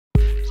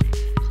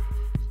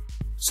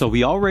So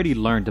we already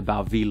learned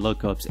about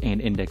vlookups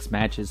and index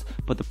matches,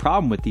 but the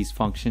problem with these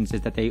functions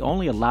is that they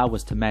only allow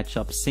us to match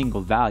up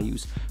single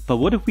values. But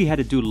what if we had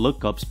to do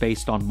lookups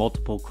based on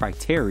multiple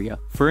criteria?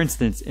 For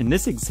instance, in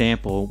this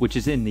example, which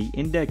is in the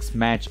index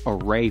match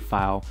array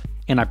file,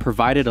 and I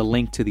provided a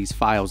link to these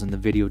files in the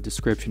video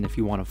description if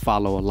you want to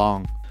follow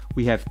along,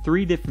 we have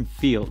 3 different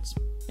fields.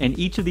 And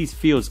each of these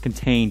fields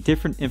contain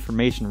different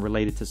information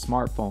related to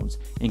smartphones.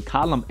 In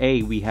column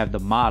A, we have the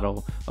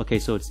model. Okay,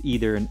 so it's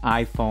either an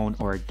iPhone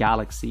or a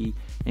Galaxy.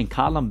 In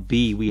column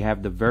B, we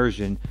have the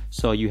version.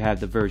 So you have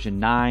the version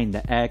 9,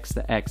 the X,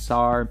 the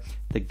XR,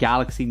 the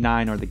Galaxy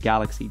 9 or the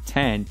Galaxy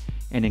 10.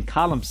 And in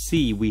column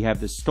C, we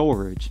have the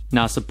storage.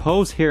 Now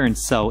suppose here in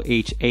cell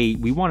H8,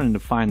 we wanted to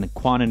find the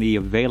quantity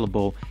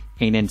available,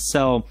 and in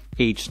cell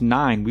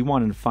H9, we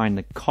wanted to find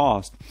the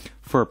cost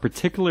for a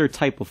particular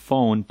type of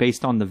phone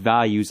based on the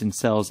values in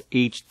cells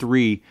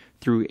H3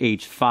 through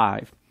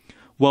H5.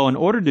 Well, in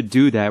order to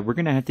do that, we're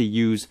going to have to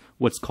use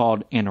what's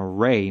called an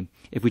array.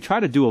 If we try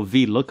to do a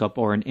vlookup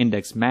or an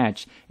index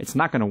match, it's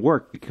not going to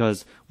work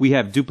because we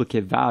have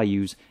duplicate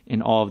values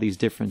in all of these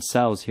different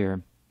cells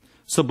here.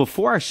 So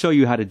before I show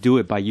you how to do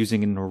it by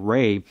using an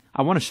array,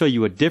 I want to show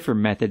you a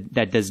different method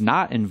that does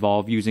not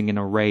involve using an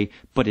array,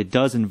 but it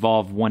does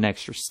involve one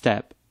extra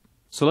step.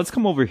 So let's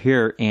come over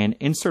here and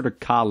insert a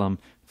column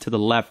to the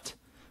left,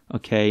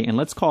 okay, and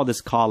let's call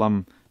this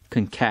column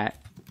concat.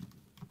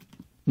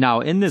 Now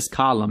in this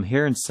column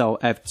here in cell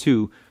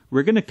F2,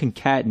 we're going to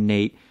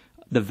concatenate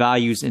the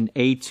values in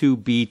A2,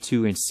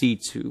 B2, and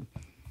C2.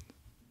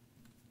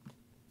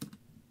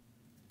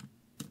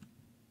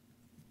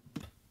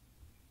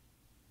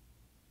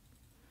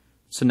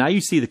 So now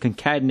you see the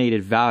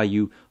concatenated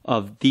value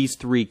of these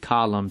 3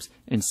 columns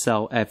in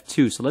cell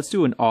F2. So let's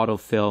do an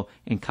autofill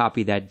and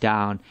copy that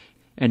down.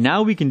 And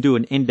now we can do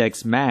an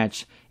index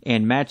match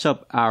and match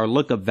up our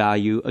lookup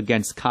value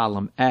against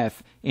column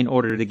F in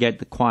order to get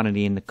the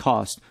quantity and the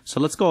cost. So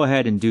let's go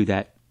ahead and do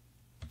that.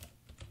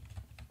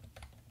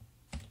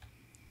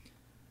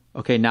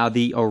 Okay, now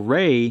the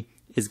array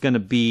is going to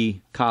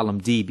be column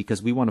D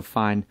because we want to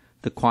find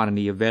the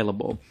quantity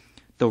available.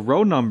 The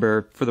row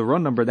number, for the row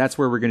number, that's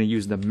where we're going to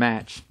use the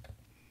match.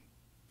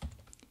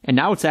 And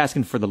now it's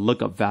asking for the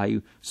lookup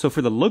value. So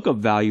for the lookup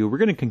value, we're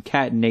going to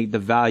concatenate the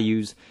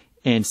values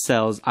in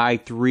cells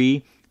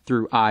I3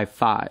 through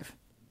I5.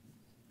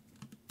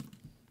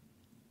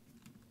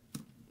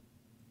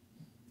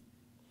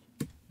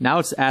 Now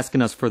it's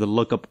asking us for the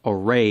lookup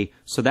array,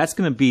 so that's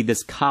going to be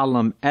this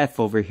column F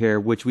over here,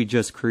 which we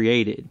just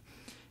created.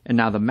 And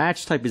now the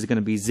match type is going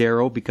to be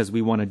 0 because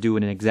we want to do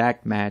an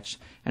exact match.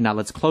 And now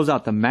let's close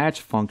out the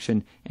match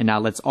function, and now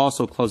let's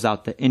also close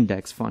out the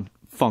index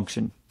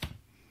function.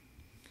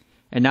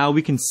 And now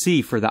we can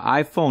see for the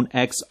iPhone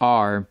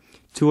XR,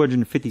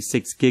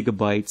 256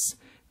 gigabytes,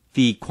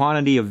 the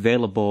quantity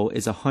available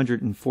is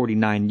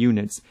 149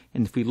 units.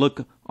 And if we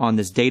look on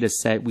this data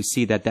set, we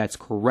see that that's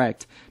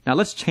correct. Now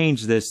let's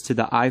change this to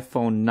the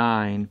iPhone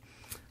 9,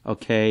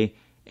 okay,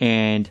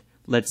 and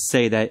let's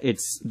say that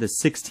it's the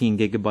 16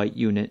 gigabyte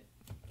unit.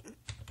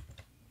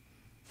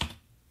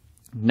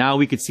 Now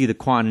we could see the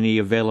quantity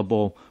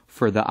available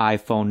for the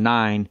iPhone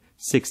 9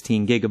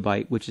 16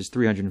 gigabyte, which is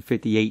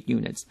 358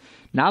 units.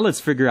 Now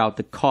let's figure out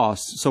the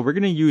cost. So we're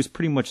going to use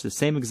pretty much the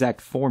same exact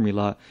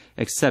formula,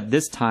 except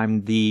this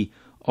time the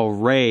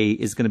array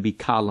is going to be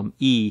column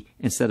E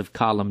instead of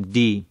column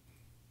D.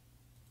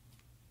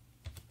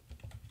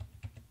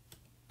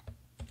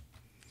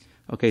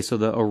 Okay, so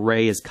the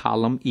array is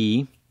column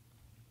E.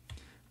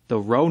 The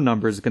row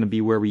number is going to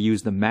be where we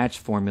use the match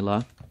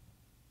formula.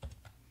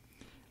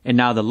 And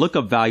now the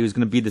lookup value is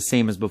going to be the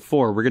same as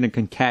before. We're going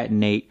to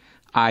concatenate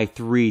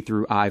I3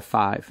 through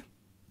I5.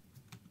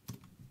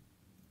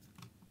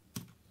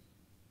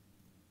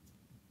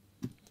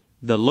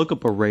 The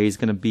lookup array is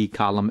going to be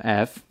column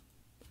F.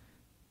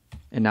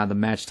 And now the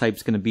match type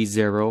is going to be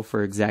 0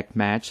 for exact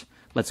match.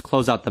 Let's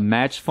close out the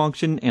match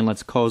function and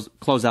let's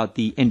close out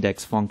the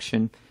index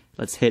function.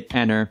 Let's hit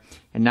enter.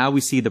 And now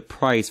we see the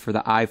price for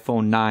the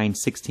iPhone 9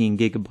 16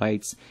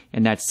 gigabytes,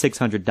 and that's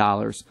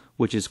 $600,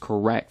 which is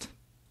correct.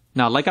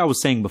 Now, like I was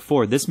saying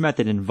before, this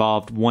method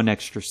involved one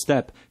extra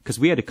step because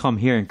we had to come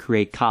here and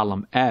create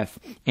column F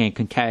and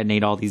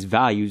concatenate all these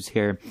values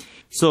here.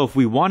 So if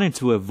we wanted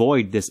to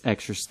avoid this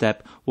extra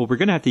step, well, we're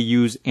going to have to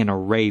use an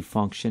array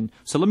function.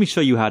 So let me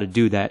show you how to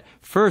do that.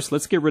 First,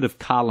 let's get rid of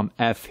column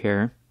F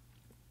here.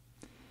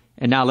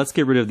 And now let's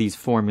get rid of these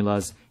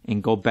formulas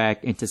and go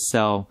back into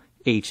cell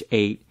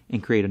H8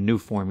 and create a new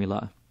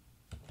formula.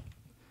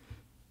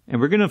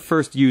 And we're going to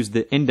first use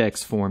the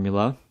index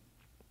formula.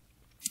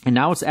 And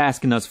now it's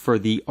asking us for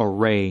the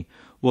array.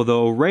 Well,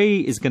 the array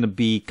is going to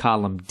be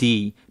column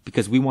D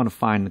because we want to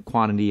find the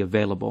quantity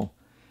available.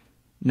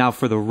 Now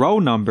for the row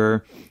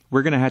number,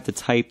 we're going to have to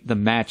type the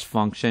match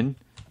function.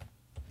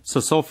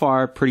 So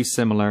far, pretty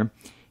similar.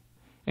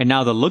 And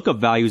now the lookup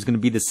value is going to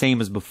be the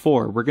same as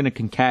before. We're going to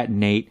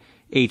concatenate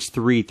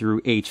H3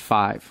 through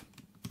H5.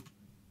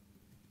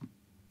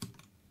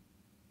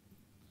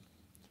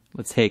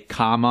 Let's hit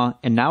comma,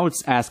 and now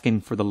it's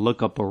asking for the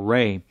lookup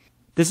array.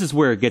 this is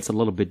where it gets a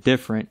little bit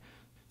different.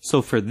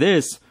 So for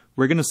this,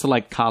 we're going to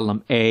select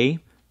column A,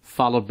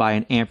 followed by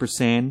an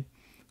ampersand,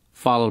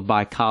 followed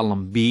by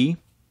column B,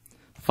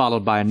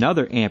 followed by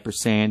another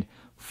ampersand,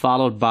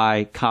 followed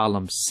by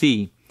column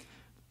C.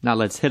 Now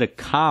let's hit a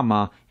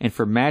comma, and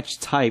for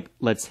match type,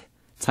 let's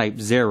type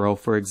 0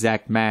 for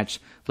exact match.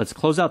 Let's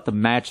close out the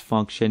match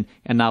function,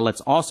 and now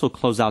let's also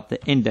close out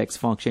the index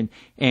function.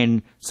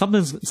 And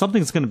something's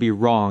going to be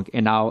wrong,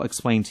 and I'll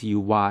explain to you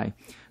why.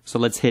 So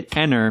let's hit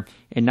enter,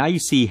 and now you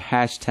see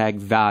hashtag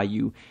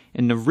value.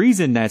 And the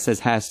reason that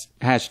says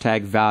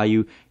hashtag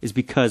value is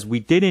because we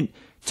didn't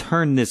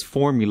turn this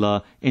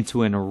formula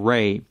into an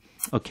array.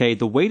 Okay,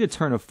 the way to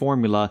turn a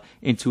formula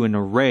into an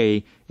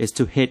array is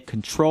to hit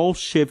Control,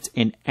 Shift,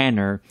 and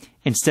Enter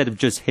instead of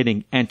just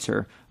hitting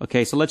Enter.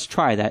 Okay, so let's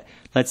try that.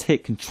 Let's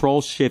hit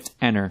Control, Shift,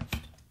 Enter.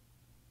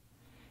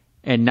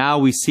 And now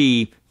we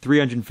see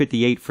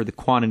 358 for the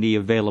quantity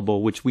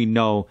available, which we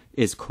know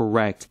is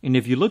correct. And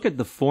if you look at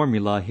the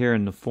formula here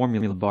in the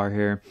formula bar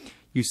here,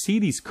 you see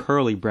these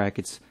curly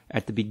brackets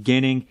at the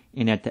beginning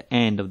and at the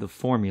end of the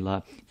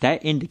formula.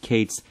 That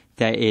indicates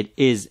that it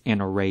is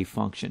an array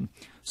function.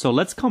 So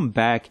let's come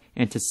back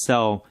into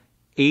cell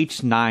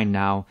H9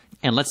 now,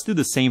 and let's do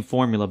the same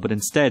formula, but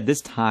instead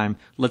this time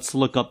let's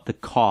look up the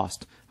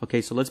cost.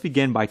 Okay, so let's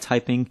begin by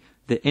typing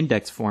the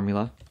index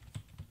formula.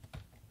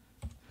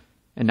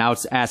 And now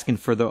it's asking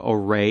for the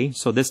array,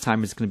 so this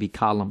time it's going to be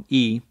column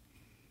E.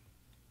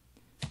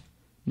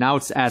 Now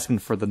it's asking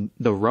for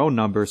the row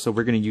number, so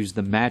we're going to use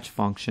the match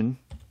function.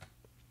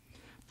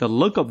 The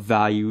lookup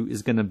value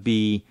is going to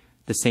be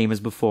the same as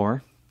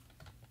before.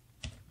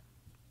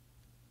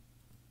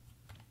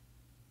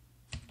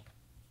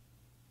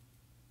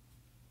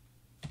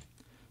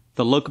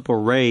 The lookup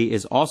array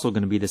is also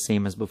going to be the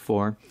same as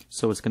before,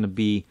 so it's going to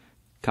be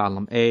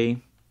column A,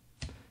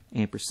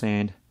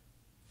 ampersand,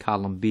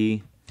 column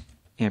B,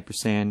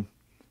 ampersand,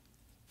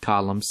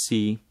 column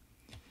C.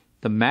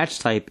 The match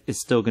type is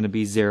still going to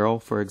be 0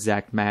 for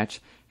exact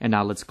match. And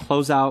now let's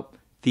close out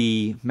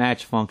the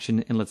match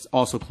function, and let's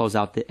also close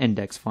out the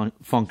index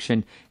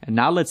function. And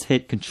now let's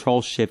hit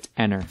Control, Shift,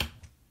 Enter.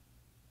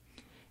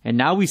 And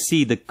now we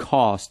see the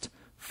cost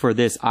for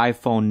this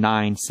iPhone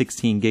 9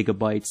 16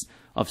 gigabytes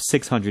of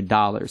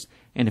 $600.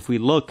 And if we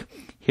look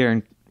here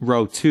in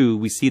row 2,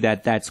 we see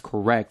that that's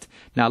correct.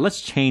 Now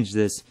let's change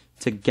this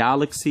to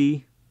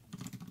Galaxy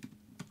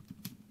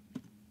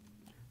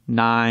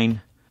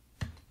 9,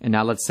 and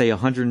now let's say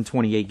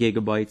 128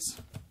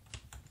 gigabytes.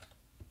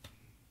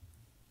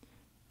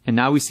 And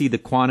now we see the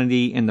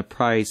quantity and the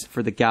price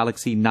for the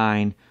Galaxy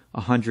 9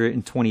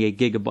 128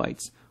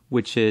 gigabytes,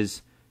 which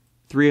is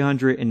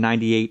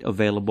 398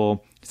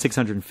 available,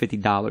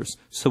 $650.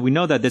 So we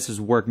know that this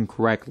is working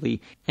correctly,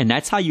 and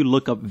that's how you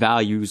look up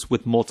values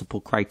with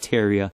multiple criteria.